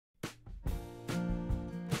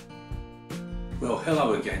Well,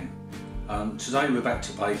 hello again. Today we're back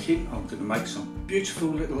to baking. I'm going to make some beautiful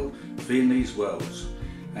little Viennese whirls,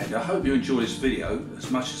 and I hope you enjoy this video as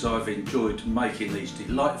much as I've enjoyed making these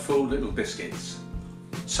delightful little biscuits.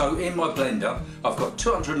 So in my blender I've got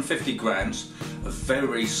 250 grams of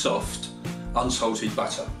very soft unsalted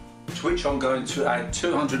butter, to which I'm going to add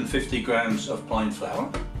 250 grams of plain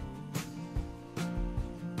flour.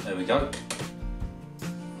 There we go.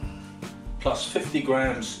 Plus 50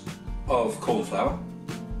 grams of corn flour.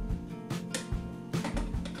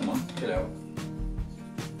 Come on, get out.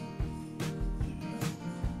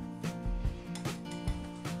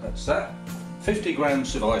 That's that. 50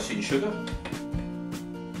 grams of icing sugar.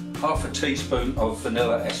 Half a teaspoon of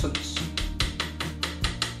vanilla essence.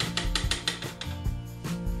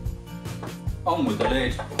 On with the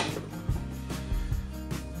lid.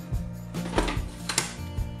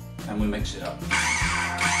 And we mix it up.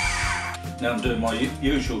 Now I'm doing my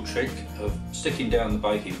usual trick of sticking down the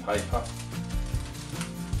baking paper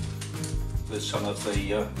with some of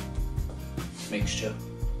the mixture.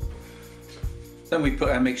 Then we put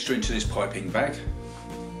our mixture into this piping bag.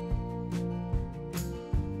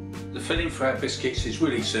 The filling for our biscuits is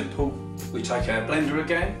really simple. We take our blender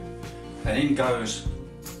again, and in goes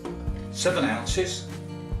 7 ounces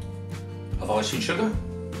of icing sugar,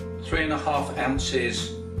 3.5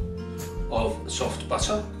 ounces of soft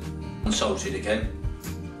butter, unsalted again,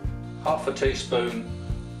 half a teaspoon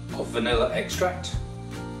of vanilla extract.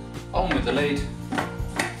 On with the lid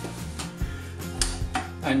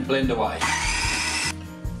and blend away.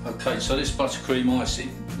 Okay, so this buttercream icing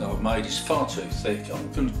that I've made is far too thick.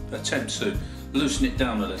 I'm going to attempt to loosen it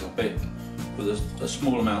down a little bit with a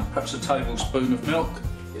small amount, perhaps a tablespoon of milk.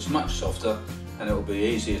 It's much softer and it will be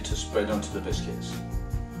easier to spread onto the biscuits.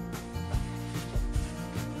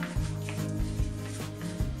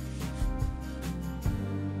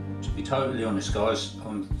 To be totally honest guys,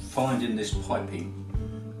 I'm finding this piping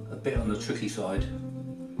a bit on the tricky side.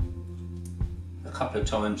 A couple of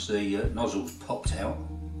times the nozzle's popped out,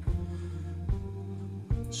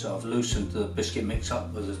 so I've loosened the biscuit mix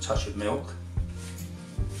up with a touch of milk.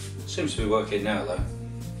 Seems to be working now though.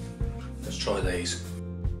 Let's try these.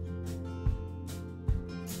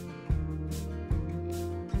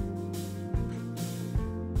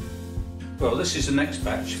 Well, this is the next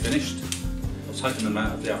batch finished. I've taken them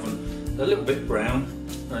out of the oven. They're a little bit brown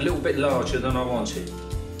and a little bit larger than I wanted.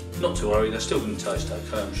 Not to worry, they're still going to taste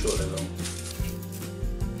okay, I'm sure they will.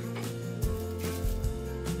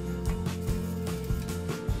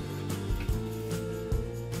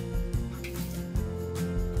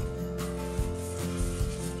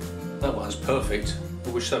 That one's perfect. I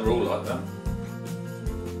wish they were all like that.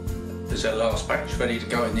 There's our last batch ready to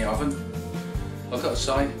go in the oven. I've got to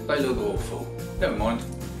say, they look awful. Never mind,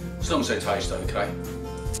 as long as they taste okay.